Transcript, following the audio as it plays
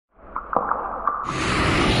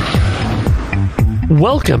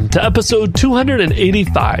Welcome to episode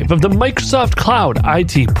 285 of the Microsoft Cloud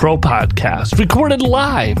IT Pro Podcast, recorded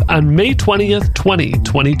live on May 20th,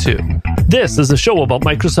 2022. This is a show about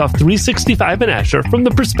Microsoft 365 and Azure from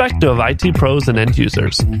the perspective of IT pros and end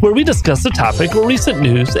users, where we discuss a topic or recent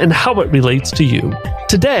news and how it relates to you.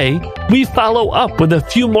 Today, we follow up with a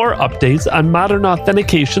few more updates on modern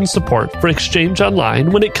authentication support for Exchange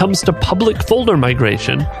Online when it comes to public folder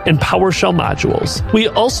migration and PowerShell modules. We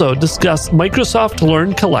also discuss Microsoft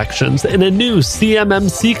Learn collections and a new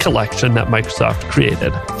CMMC collection that Microsoft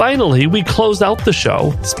created. Finally, we close out the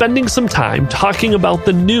show spending some time talking about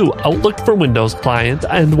the new Outlook for Windows client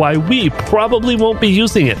and why we probably won't be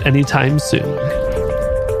using it anytime soon.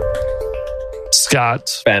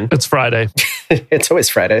 Scott, Ben, it's Friday. It's always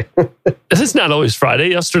Friday. It's not always Friday.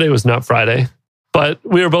 Yesterday was not Friday, but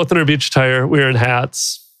we were both in our beach attire. We were in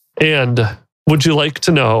hats. And would you like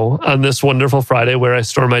to know on this wonderful Friday where I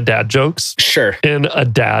store my dad jokes? Sure. In a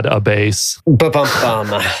database.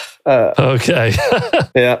 Ba-bum-bum. Okay.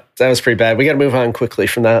 Yeah, that was pretty bad. We got to move on quickly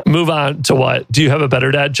from that. Move on to what? Do you have a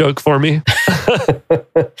better dad joke for me?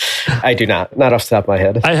 I do not. Not off the top of my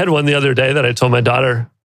head. I had one the other day that I told my daughter.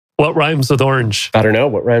 What rhymes with orange? I don't know.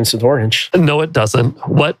 What rhymes with orange? No, it doesn't.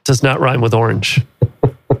 What does not rhyme with orange?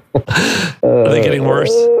 Are they getting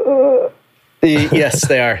worse? Yes,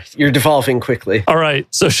 they are. You're devolving quickly. All right.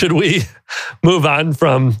 So should we move on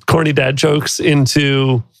from corny dad jokes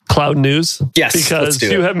into cloud news? Yes, because let's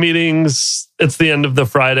do you it. have meetings. It's the end of the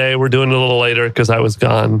Friday. We're doing it a little later because I was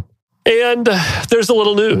gone. And there's a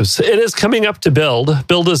little news. It is coming up to Build.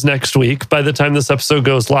 Build is next week. By the time this episode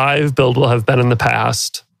goes live, Build will have been in the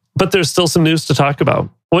past. But there's still some news to talk about.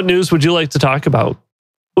 What news would you like to talk about?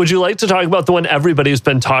 Would you like to talk about the one everybody's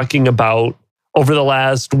been talking about over the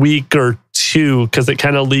last week or two, because it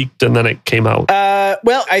kind of leaked and then it came out?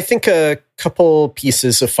 Well, I think a couple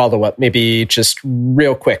pieces of follow-up, maybe just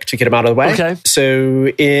real quick to get them out of the way. Okay. So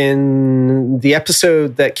in the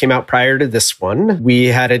episode that came out prior to this one, we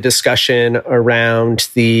had a discussion around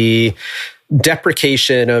the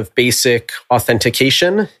deprecation of basic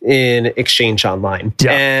authentication in Exchange Online.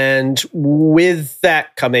 Yeah. And with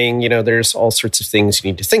that coming, there's all sorts of things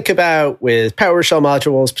you need to think about with PowerShell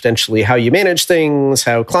modules, potentially how you manage things,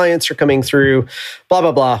 how clients are coming through, blah,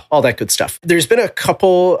 blah, blah, all that good stuff. There's been a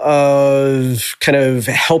couple of kind of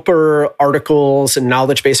helper articles and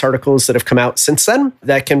knowledge base articles that have come out since then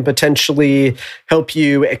that can potentially help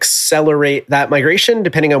you accelerate that migration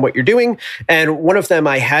depending on what you're doing. And one of them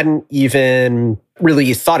I hadn't even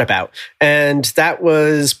really thought about. And that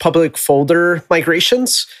was public folder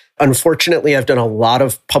migrations. Unfortunately, I've done a lot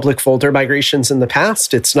of public folder migrations in the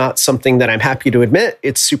past. It's not something that I'm happy to admit.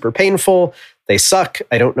 It's super painful. They suck.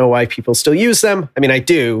 I don't know why people still use them. I mean, I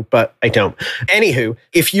do, but I don't. Anywho,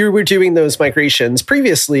 if you were doing those migrations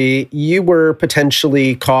previously, you were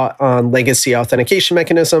potentially caught on legacy authentication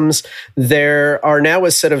mechanisms. There are now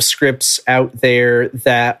a set of scripts out there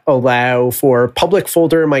that allow for public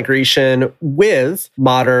folder migration with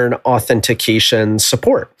modern authentication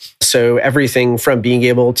support. So everything from being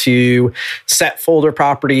able to set folder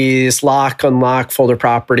properties, lock, unlock folder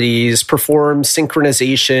properties, perform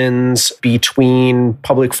synchronizations between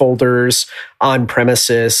public folders on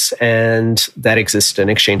premises and that exist in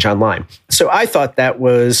Exchange Online. So I thought that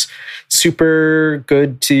was super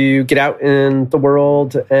good to get out in the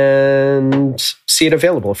world and see it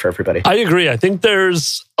available for everybody. I agree. I think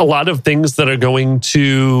there's a lot of things that are going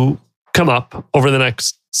to come up over the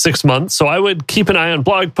next 6 months. So I would keep an eye on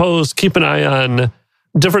blog posts, keep an eye on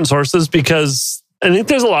different sources, because I think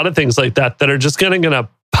there's a lot of things like that that are just going to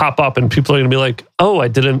pop up and people are going to be like, oh, I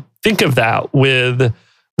didn't think of that with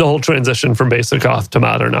the whole transition from basic auth to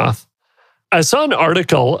modern auth. I saw an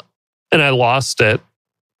article and I lost it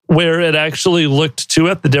where it actually looked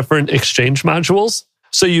at the different Exchange modules.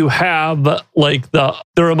 So you have like the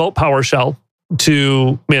remote PowerShell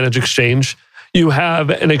to manage Exchange. You have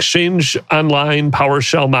an Exchange Online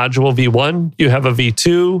PowerShell module V1. You have a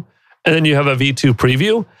V2, and then you have a V2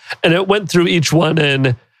 preview. And it went through each one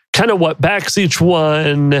and kind of what backs each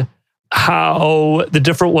one, how the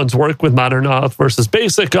different ones work with modern auth versus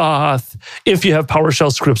basic auth, if you have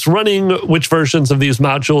PowerShell scripts running, which versions of these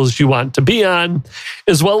modules you want to be on,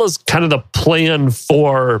 as well as kind of the plan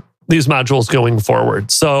for these modules going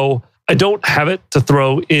forward. So I don't have it to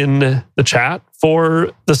throw in the chat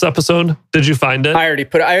for this episode. Did you find it?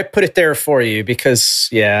 I put it there for you because,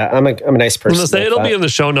 yeah, I'm a nice person. I'm gonna say it'll be in the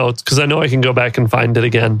show notes because I know I can go back and find it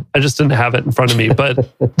again. I just didn't have it in front of me.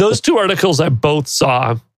 But those two articles I both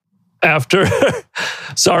saw after,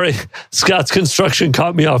 sorry, Scott's construction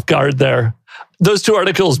caught me off guard there. Those two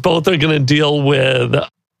articles both are going to deal with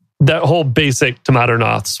that whole basic to modern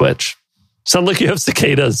auth switch. Sound like you have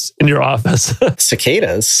cicadas in your office.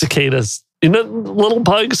 Cicadas? Cicadas. You know, little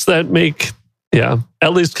bugs that make,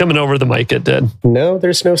 at least coming over the mic it did. No,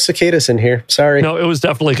 there's no cicadas in here. Sorry. No, it was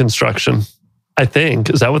definitely construction, I think.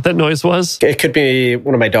 Is that what that noise was? It could be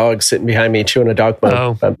one of my dogs sitting behind me chewing a dog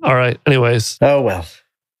bone. Oh, all right. Anyways. Oh, well.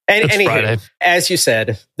 Anyway, Friday. As you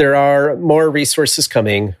said, there are more resources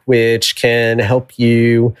coming which can help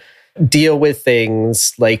you deal with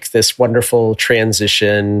things like this wonderful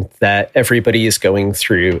transition that everybody is going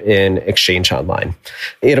through in Exchange Online.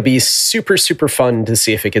 It'll be super, super fun to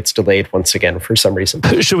see if it gets delayed once again for some reason.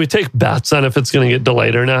 Should we take bets on if it's going to get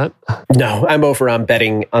delayed or not? No, I'm over on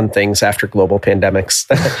betting on things after global pandemics.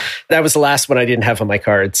 That was the last one I didn't have on my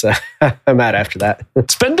card, so I'm out after that.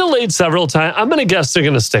 It's been delayed several times. I'm going to guess they're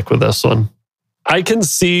going to stick with this one. I can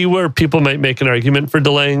see where people might make an argument for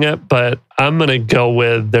delaying it, but I'm going to go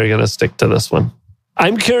with they're going to stick to this one.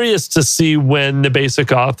 I'm curious to see when the basic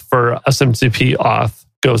auth for SMTP auth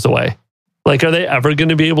goes away. Like, are they ever going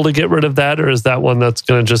to be able to get rid of that? Or is that one that's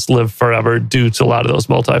going to just live forever due to a lot of those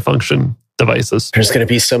multifunction devices? There's going to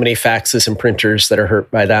be so many faxes and printers that are hurt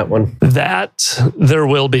by that one. That there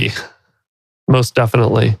will be. Most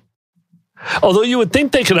definitely. Although you would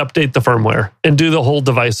think they could update the firmware and do the whole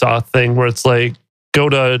device auth thing where it's like, go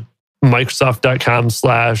to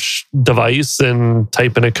Microsoft.com/device and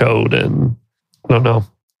type in a code, and I don't know.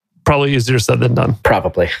 Probably easier said than done.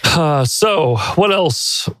 Probably. So what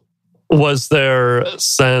else was there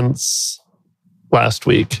since last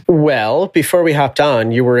week? Well, before we hopped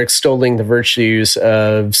on, you were extolling the virtues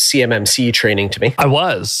of CMMC training to me. I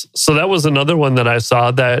was. So that was another one that I saw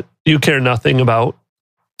that you care nothing about.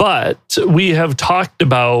 But we have talked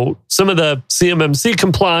about some of the CMMC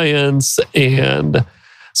compliance and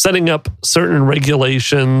setting up certain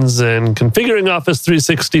regulations and configuring Office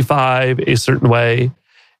 365 a certain way.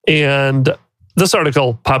 And this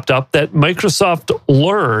article popped up that Microsoft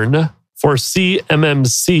Learn for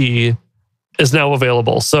CMMC is now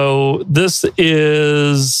available. So this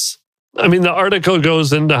is, the article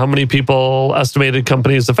goes into how many people, estimated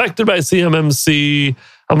companies affected by CMMC,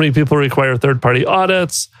 how many people require third-party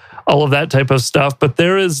audits, all of that type of stuff. But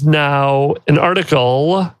there is now an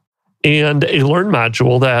article and a Learn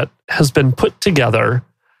module that has been put together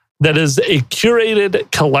that is a curated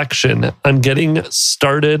collection on getting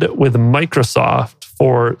started with Microsoft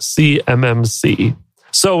for CMMC.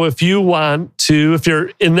 So if you're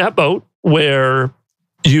in that boat where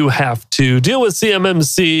you have to deal with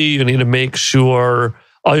CMMC, you need to make sure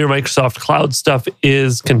all your Microsoft Cloud stuff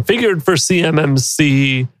is configured for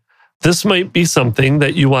CMMC. This might be something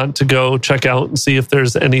that you want to go check out and see if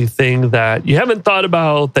there's anything that you haven't thought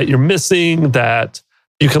about, that you're missing, that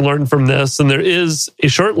you can learn from this. And there is a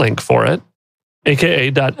short link for it,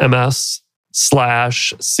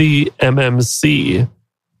 aka.ms/CMMC.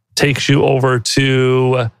 Takes you over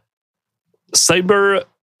to Cyber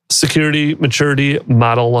Security Maturity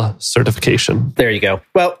Model Certification. There you go.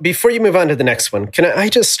 Well, before you move on to the next one, can I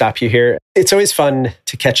just stop you here? It's always fun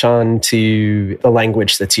to catch on to the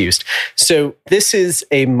language that's used. So this is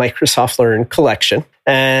a Microsoft Learn collection,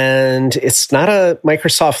 and it's not a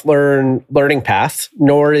Microsoft Learn learning path,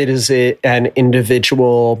 nor is it an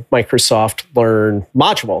individual Microsoft Learn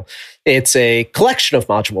module. It's a collection of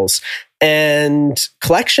modules. And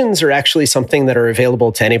collections are actually something that are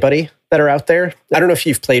available to anybody that are out there. I don't know if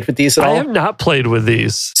you've played with these at all. I have not played with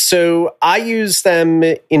these. So I use them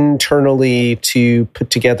internally to put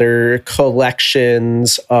together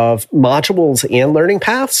collections of modules and learning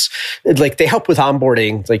paths. Like, they help with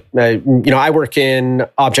onboarding. Like, I work in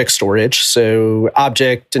object storage, so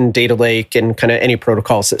object and data lake and kind of any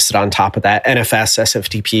protocols that sit on top of that, NFS,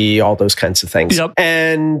 SFTP, all those kinds of things. Yep.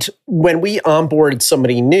 And when we onboard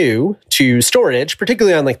somebody new to storage,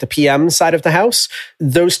 particularly on like the PM side of the house,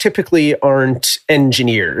 those typically aren't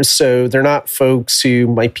engineers. So they're not folks who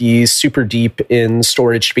might be super deep in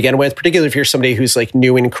storage to begin with, particularly if you're somebody who's like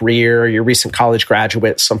new in career or you're a recent college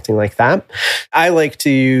graduate, something like that. I like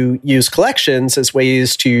to use collections as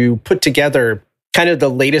ways to put together kind of the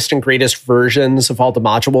latest and greatest versions of all the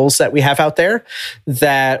modules that we have out there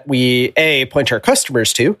that we, A, point our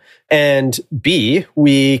customers to, and B,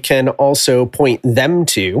 we can also point them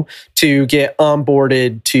to get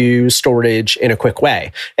onboarded to storage in a quick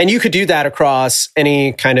way. And you could do that across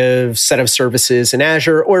any kind of set of services in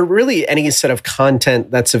Azure, or really any set of content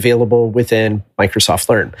that's available within Microsoft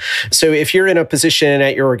Learn. So if you're in a position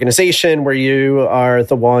at your organization where you are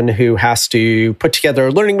the one who has to put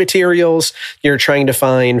together learning materials, you're trying to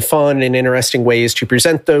find fun and interesting ways to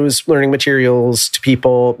present those learning materials to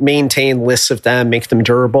people, maintain lists of them, make them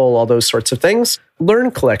durable, all those sorts of things.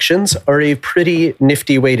 Learn collections are a pretty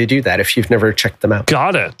nifty way to do that if you've never checked them out.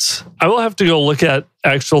 Got it. I will have to go look at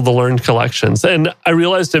the learned collections. And I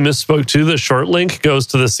realized I misspoke too. The short link goes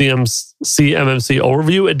to the CMMC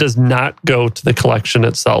overview. It does not go to the collection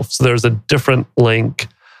itself. So there's a different link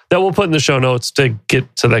that we'll put in the show notes to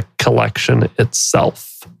get to the collection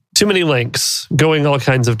itself. Too many links going all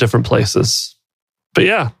kinds of different places. But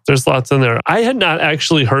yeah, there's lots in there. I had not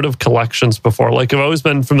actually heard of collections before. Like, I've always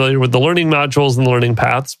been familiar with the learning modules and the learning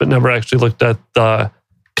paths, but never actually looked at the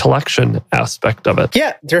collection aspect of it.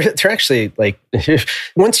 Yeah, they're actually like,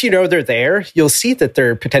 once you know they're there, you'll see that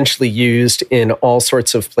they're potentially used in all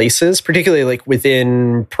sorts of places, particularly like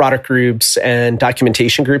within product groups and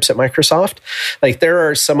documentation groups at Microsoft. Like, there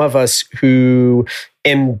are some of us who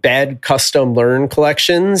embed custom learn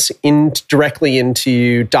collections directly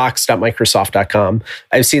into docs.microsoft.com.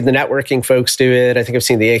 I've seen the networking folks do it. I think I've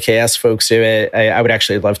seen the AKS folks do it. I would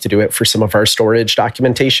actually love to do it for some of our storage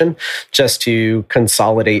documentation, just to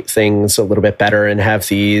consolidate things a little bit better and have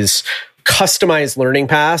these customized learning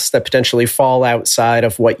paths that potentially fall outside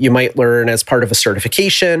of what you might learn as part of a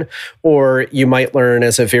certification, or you might learn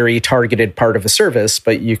as a very targeted part of a service,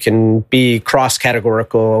 but you can be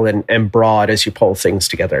cross-categorical and broad as you pull things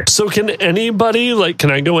together. So can anybody,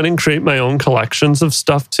 can I go in and create my own collections of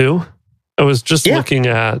stuff too? I was just looking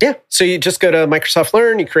at... Yeah, so you just go to Microsoft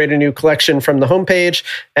Learn, you create a new collection from the homepage,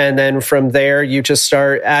 and then from there, you just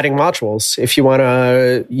start adding modules. If you want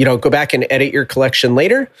to, go back and edit your collection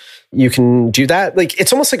later, you can do that.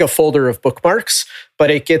 It's almost like a folder of bookmarks, but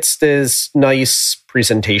it gets this nice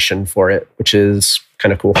presentation for it, which is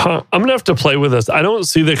kind of cool. I'm going to have to play with this. I don't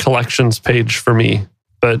see the collections page for me,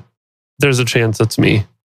 but there's a chance it's me.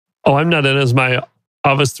 Oh, I'm not in as my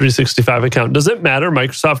Office 365 account. Does it matter,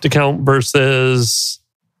 Microsoft account versus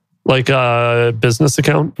like a business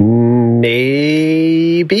account?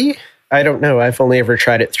 Maybe. I don't know. I've only ever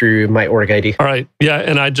tried it through my org ID. All right. Yeah.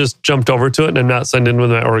 And I just jumped over to it and I'm not signed in with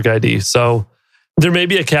my org ID. So there may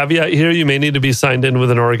be a caveat here. You may need to be signed in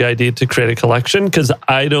with an org ID to create a collection, because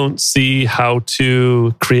I don't see how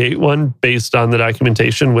to create one based on the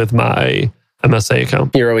documentation with my MSA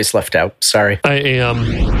account. You're always left out. Sorry. I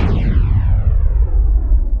am.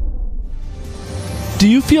 Do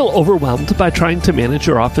you feel overwhelmed by trying to manage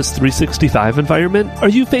your Office 365 environment? Are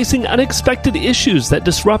you facing unexpected issues that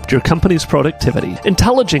disrupt your company's productivity?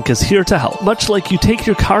 Intelligink is here to help. Much like you take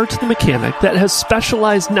your car to the mechanic that has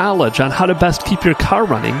specialized knowledge on how to best keep your car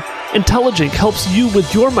running, Intelligink helps you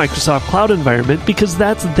with your Microsoft Cloud environment because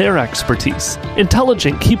that's their expertise.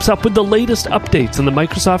 Intelligink keeps up with the latest updates in the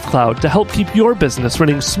Microsoft Cloud to help keep your business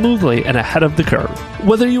running smoothly and ahead of the curve.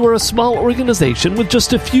 Whether you are a small organization with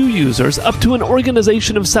just a few users up to an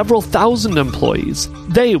organization of several thousand employees,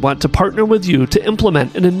 they want to partner with you to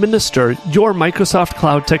implement and administer your Microsoft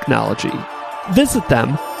Cloud technology. Visit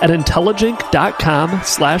them at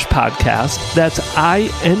intelligink.com/podcast. That's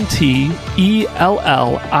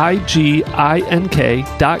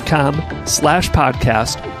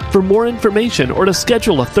INTELLIGINK.com/podcast for more information or to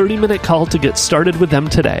schedule a 30-minute call to get started with them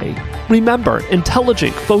today. Remember,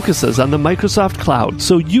 Intelligink focuses on the Microsoft Cloud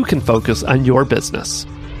so you can focus on your business.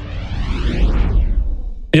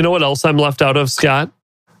 You know what else I'm left out of, Scott?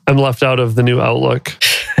 I'm left out of the new Outlook.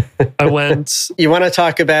 I went... You want to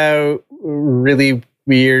talk about really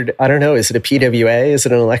weird, I don't know, is it a PWA? Is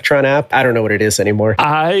it an Electron app? I don't know what it is anymore.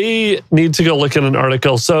 I need to go look at an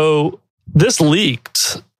article. So this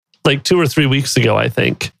leaked like 2 or 3 weeks ago, I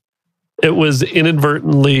think. It was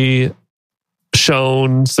inadvertently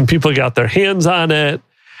shown. Some people got their hands on it,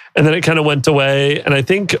 and then it kind of went away. And I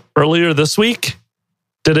think earlier this week,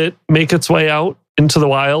 did it make its way out into the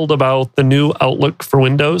wild about the new Outlook for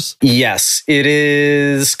Windows? Yes, it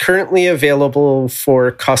is currently available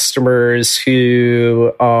for customers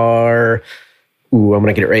who are, I'm going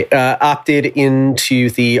to get it right, opted into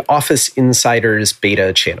the Office Insiders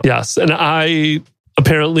beta channel. Yes, and I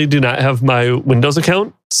apparently do not have my Windows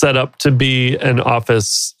account set up to be an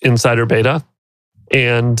Office Insider beta.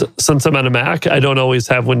 And since I'm on a Mac, I don't always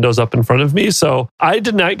have Windows up in front of me. So I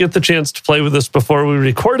did not get the chance to play with this before we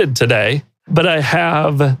recorded today. But I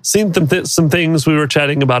have seen some things. We were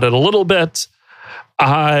chatting about it a little bit.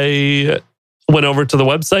 I went over to the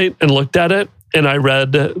website and looked at it, and I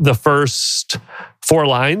read the first 4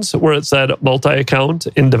 lines where it said multi-account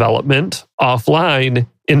in development, offline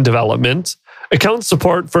in development, account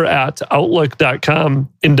support for @outlook.com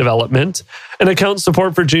in development, and account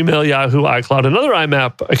support for Gmail, Yahoo, iCloud, and other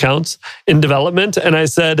IMAP accounts in development. And I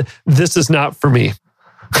said, this is not for me.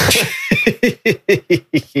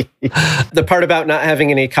 The part about not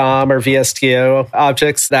having any COM or VSTO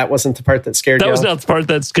objects, that wasn't the part that scared you. That was not the part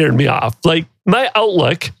that scared me off. Like my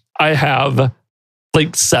Outlook, I have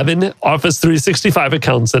like 7 Office 365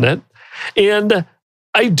 accounts in it. And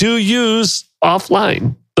I do use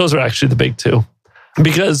offline. Those are actually the big 2.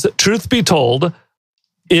 Because truth be told,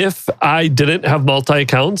 if I didn't have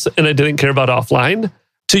multi-accounts and I didn't care about offline,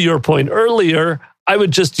 to your point earlier, I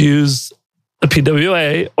would just use a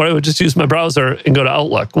PWA or I would just use my browser and go to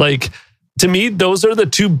Outlook. Like, to me, those are the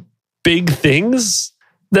 2 big things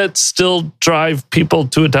that still drive people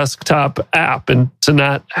to a desktop app, and to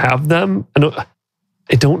not have them,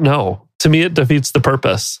 I don't know. To me, it defeats the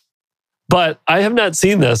purpose. But I have not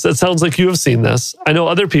seen this. It sounds like you have seen this. I know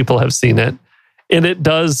other people have seen it. And it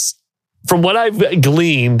does, from what I've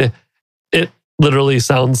gleaned, it literally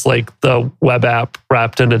sounds like the web app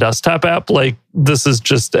wrapped in a desktop app. Like, this is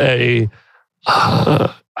just I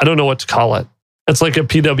don't know what to call it. It's like a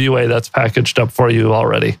PWA that's packaged up for you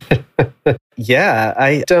already. Yeah,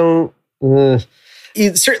 I don't...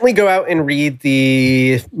 You certainly go out and read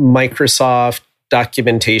the Microsoft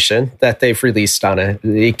documentation that they've released on it.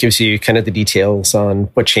 It gives you kind of the details on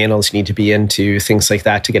what channels you need to be into, things like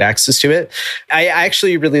that to get access to it. I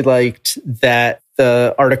actually really liked that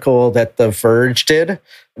the article that The Verge did,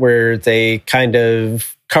 where they kind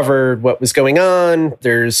of covered what was going on.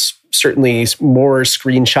 There's certainly more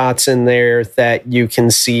screenshots in there that you can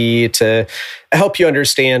see to help you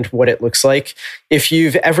understand what it looks like. If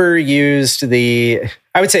you've ever used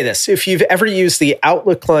I would say this, if you've ever used the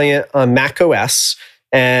Outlook client on Mac OS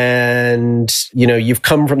and you've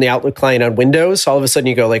come from the Outlook client on Windows, all of a sudden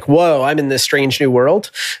you go like, whoa, I'm in this strange new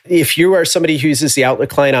world. If you are somebody who uses the Outlook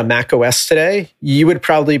client on Mac OS today, you would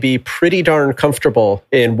probably be pretty darn comfortable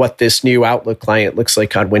in what this new Outlook client looks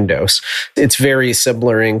like on Windows. It's very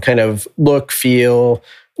similar in kind of look, feel,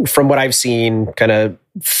 from what I've seen, kind of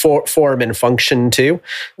form and function too.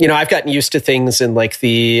 I've gotten used to things in like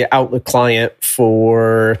the Outlook client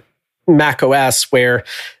for Mac OS where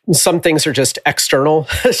some things are just external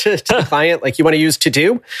to the client. Like, you want to use To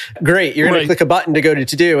Do? Great. You're going to click a button to go to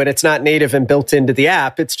To Do, and it's not native and built into the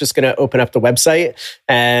app. It's just going to open up the website.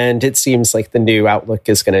 And it seems like the new Outlook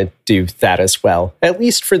is going to do that as well, at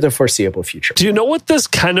least for the foreseeable future. Do you know what this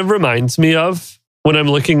kind of reminds me of when I'm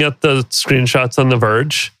looking at the screenshots on The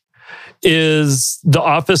Verge? Is the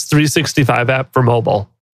Office 365 app for mobile.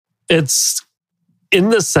 It's in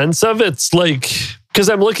the sense of, it's like, because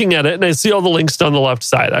I'm looking at it and I see all the links down the left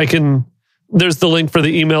side. There's the link for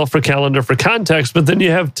the email, for calendar, for contacts, but then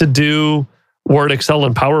you have To Do, Word, Excel,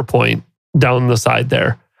 and PowerPoint down the side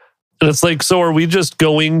there. And it's like, so are we just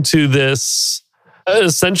going to this,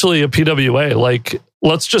 essentially a PWA? Like,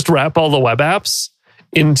 let's just wrap all the web apps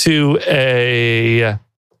into a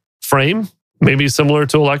frame, maybe similar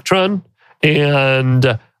to Electron,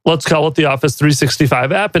 and let's call it the Office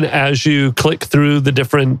 365 app. And as you click through the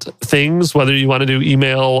different things, whether you want to do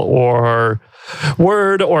email or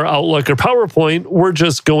Word or Outlook or PowerPoint, we're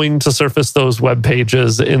just going to surface those web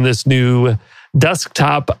pages in this new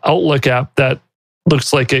desktop Outlook app that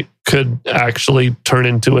looks like it could actually turn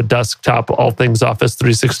into a desktop all things Office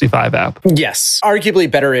 365 app. Yes, arguably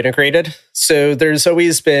better integrated. So there's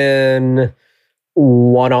always been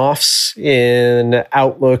one-offs in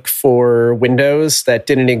Outlook for Windows that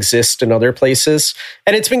didn't exist in other places.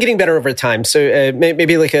 And it's been getting better over time. So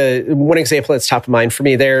maybe like one example that's top of mind for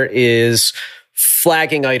me there is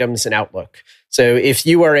flagging items in Outlook. So if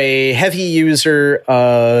you are a heavy user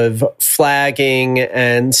of flagging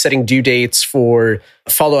and setting due dates for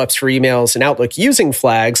follow-ups for emails in Outlook using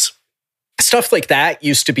flags, stuff like that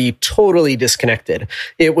used to be totally disconnected.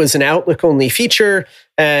 It was an Outlook-only feature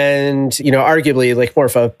and, arguably like more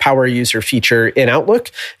of a power user feature in Outlook.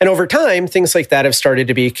 And over time, things like that have started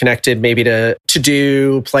to be connected maybe to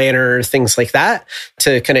To-Do, Planner, things like that,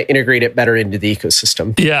 to kind of integrate it better into the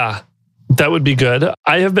ecosystem. Yeah, that would be good.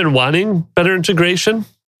 I have been wanting better integration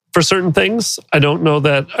for certain things. I don't know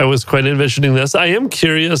that I was quite envisioning this. I am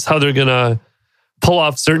curious how they're going to pull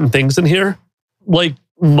off certain things in here, like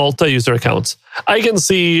multi-user accounts. I can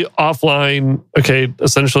see offline, okay,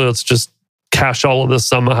 essentially let's just cache all of this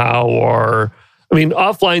somehow,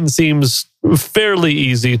 offline seems fairly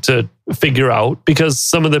easy to figure out because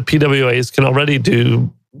some of the PWAs can already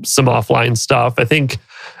do some offline stuff. I think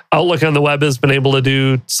Outlook on the web has been able to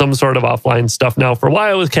do some sort of offline stuff now for a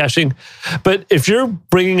while with caching. But if you're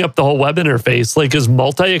bringing up the whole web interface, like, is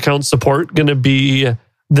multi-account support going to be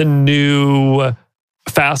the new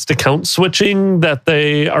fast account switching that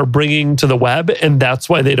they are bringing to the web? And that's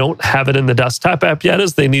why they don't have it in the desktop app yet,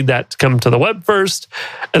 is they need that to come to the web first,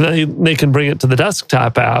 and then they can bring it to the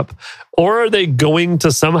desktop app. Or are they going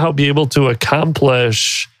to somehow be able to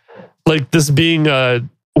accomplish like this being a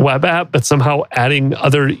web app, but somehow adding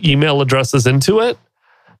other email addresses into it?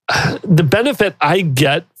 The benefit I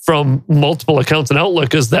get from multiple accounts in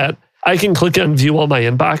Outlook is that I can click on view all my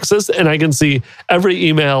inboxes and I can see every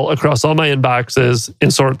email across all my inboxes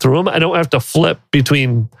and sort through them. I don't have to flip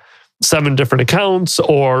between 7 different accounts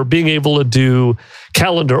or being able to do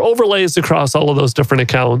calendar overlays across all of those different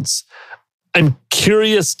accounts. I'm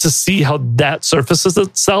curious to see how that surfaces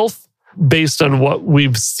itself based on what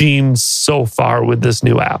we've seen so far with this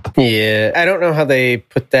new app. Yeah, I don't know how they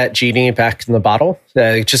put that genie back in the bottle,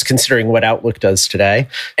 just considering what Outlook does today.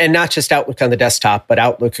 And not just Outlook on the desktop, but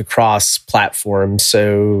Outlook across platforms.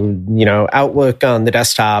 So, Outlook on the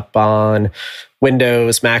desktop, on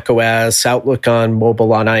Windows, Mac OS, Outlook on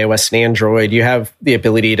mobile, on iOS and Android. You have the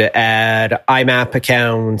ability to add IMAP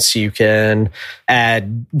accounts. You can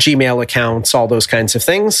add Gmail accounts, all those kinds of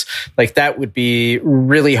things. Like that would be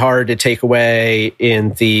really hard to take away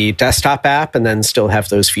in the desktop app and then still have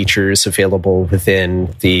those features available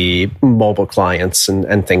within the mobile clients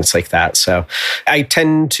and things like that. So I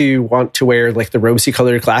tend to want to wear like the rosy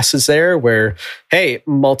colored glasses there where, hey,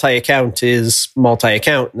 multi-account is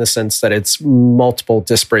multi-account in the sense that it's multiple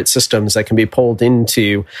disparate systems that can be pulled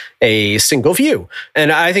into a single view. And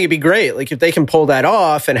I think it'd be great. Like if they can pull that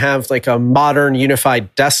off and have like a modern unified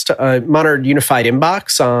modern unified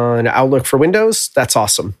inbox on Outlook for Windows, that's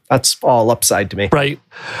awesome. That's all upside to me. Right.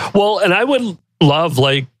 Well, and I would love,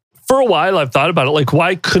 like, for a while I've thought about it, like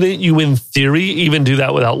why couldn't you in theory even do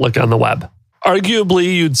that with Outlook on the web?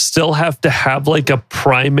 Arguably, you'd still have to have like a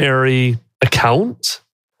primary account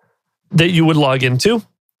that you would log into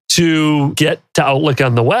to get to Outlook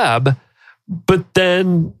on the web, but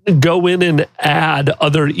then go in and add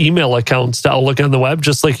other email accounts to Outlook on the web,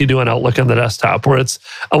 just like you do on Outlook on the desktop, where it's,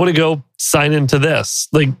 I want to go sign into this.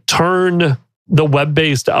 Like turn the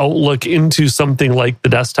web-based Outlook into something like the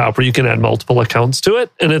desktop where you can add multiple accounts to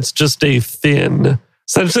it. And it's just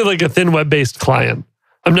essentially like a thin web-based client.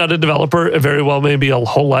 I'm not a developer. It very well may be a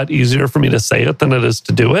whole lot easier for me to say it than it is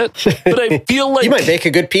to do it. But I feel like... You might make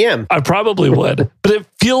a good PM. I probably would. But it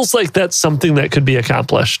feels like that's something that could be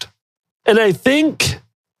accomplished. And I think,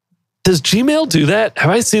 does Gmail do that?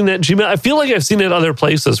 Have I seen that Gmail? I feel like I've seen it other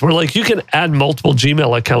places where like you can add multiple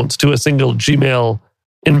Gmail accounts to a single Gmail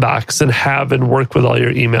inbox and work with all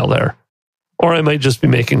your email there. Or I might just be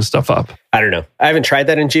making stuff up. I don't know. I haven't tried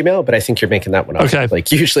that in Gmail, but I think you're making that one up. Okay.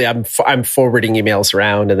 Like usually I'm forwarding emails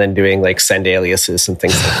around and then doing like send aliases and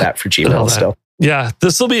things like that for Gmail still. Yeah,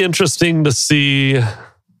 this will be interesting to see.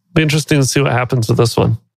 Be interesting to see what happens with this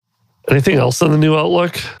one. Anything else on the new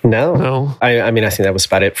Outlook? No. I mean, I think that was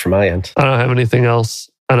about it from my end. I don't have anything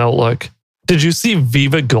else on Outlook. Did you see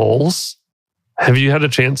Viva Goals? Have you had a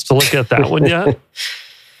chance to look at that one yet?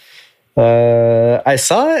 I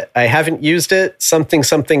saw it. I haven't used it. Something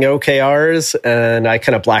OKRs, and I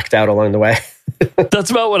kind of blacked out along the way.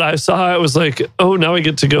 That's about what I saw. I was like, oh, now I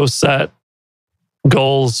get to go set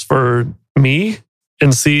goals for me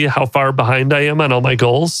and see how far behind I am on all my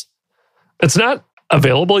goals. It's not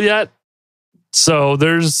available yet. So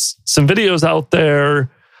there's some videos out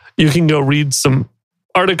there. You can go read some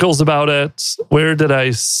articles about it. Where did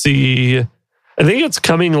I see... I think it's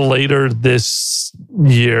coming later this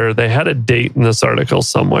year. They had a date in this article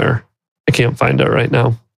somewhere. I can't find it right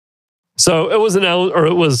now. So it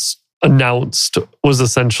was announced was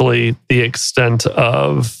essentially the extent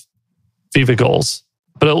of Viva Goals.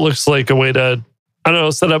 But it looks like a way to, I don't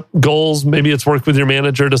know, set up goals. Maybe it's work with your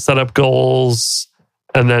manager to set up goals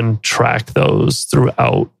and then track those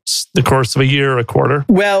throughout the course of a year, a quarter?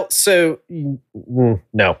 Well, so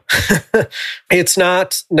no. It's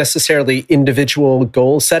not necessarily individual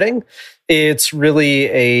goal setting. It's really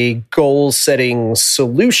a goal setting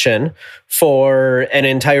solution for an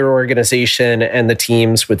entire organization and the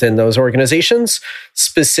teams within those organizations,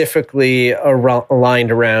 specifically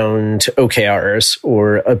aligned around OKRs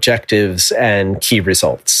or objectives and key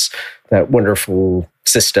results. That wonderful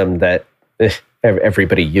system that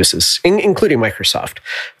everybody uses, including Microsoft.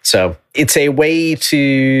 So it's a way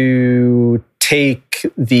to take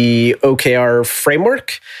the OKR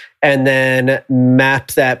framework and then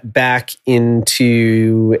map that back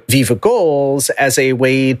into Viva Goals as a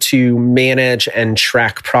way to manage and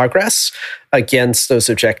track progress against those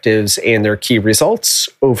objectives and their key results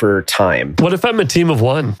over time. What if I'm a team of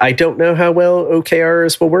one? I don't know how well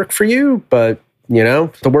OKRs will work for you, but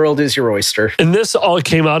the world is your oyster. And this all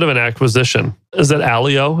came out of an acquisition. Is it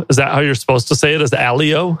Allio? Is that how you're supposed to say it? Is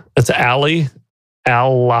Allio? It's Ally,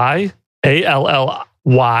 ALLY.io.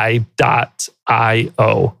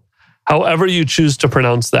 However you choose to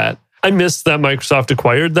pronounce that. I missed that Microsoft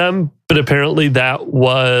acquired them, but apparently that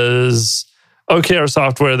was OKR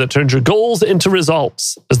software that turns your goals into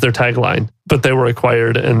results, is their tagline. But they were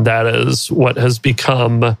acquired, and that is what has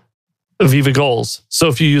become Viva Goals. So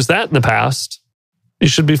if you used that in the past, you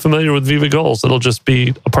should be familiar with Viva Goals. It'll just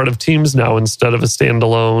be a part of Teams now instead of a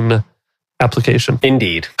standalone application.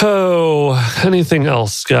 Indeed. Oh, anything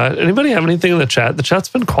else, Scott? Anybody have anything in the chat? The chat's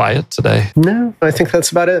been quiet today. No, I think that's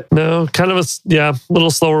about it. No, kind of a little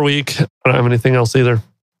slower week. I don't have anything else either.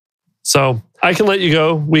 So I can let you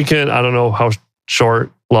go. We can, I don't know how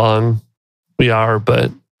short, long we are,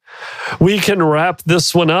 but we can wrap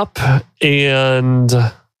this one up and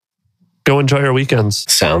go enjoy our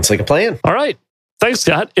weekends. Sounds like a plan. All right. Thanks,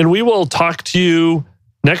 Scott. And we will talk to you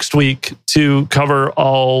next week to cover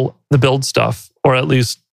all the build stuff, or at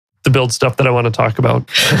least the build stuff that I want to talk about.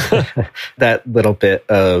 That little bit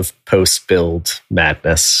of post-build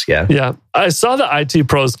madness. Yeah. Yeah. I saw the IT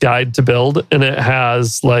Pros Guide to Build, and it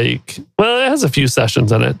has it has a few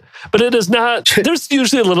sessions in it, but it is not, there's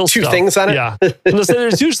usually a little Two stuff. things on it? Yeah. And so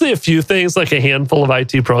there's usually a few things, like a handful of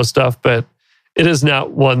IT Pro stuff, but it is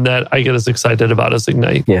not one that I get as excited about as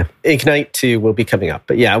Ignite. Yeah. Ignite 2 will be coming up.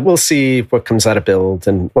 But yeah, we'll see what comes out of Build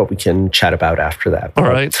and what we can chat about after that. All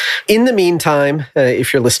right. In the meantime,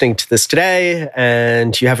 if you're listening to this today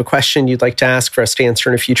and you have a question you'd like to ask for us to answer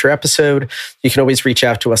in a future episode, you can always reach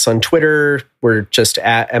out to us on Twitter. We're just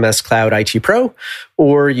at MS Cloud IT Pro,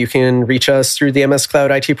 or you can reach us through the MS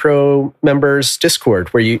Cloud IT Pro members Discord,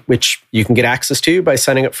 which you can get access to by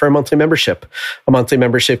signing up for a monthly membership. A monthly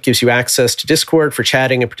membership gives you access to Discord for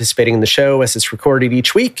chatting and participating in the show as it's recorded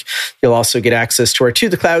each week. You'll also get access to our To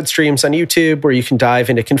the Cloud streams on YouTube, where you can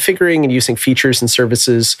dive into configuring and using features and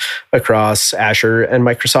services across Azure and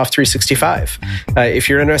Microsoft 365. If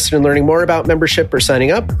you're interested in learning more about membership or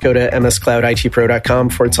signing up, go to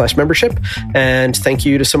msclouditpro.com/membership. And thank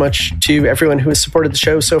you so much to everyone who has supported the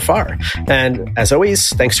show so far. And as always,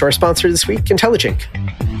 thanks to our sponsor this week, Intelligink.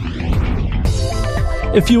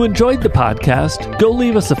 If you enjoyed the podcast, go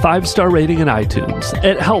leave us a 5-star rating in iTunes.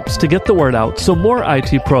 It helps to get the word out so more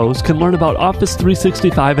IT pros can learn about Office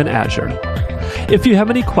 365 and Azure. If you have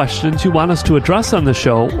any questions you want us to address on the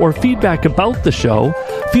show or feedback about the show,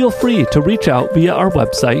 feel free to reach out via our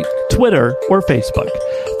website, Twitter, or Facebook.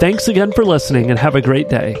 Thanks again for listening and have a great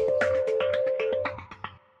day.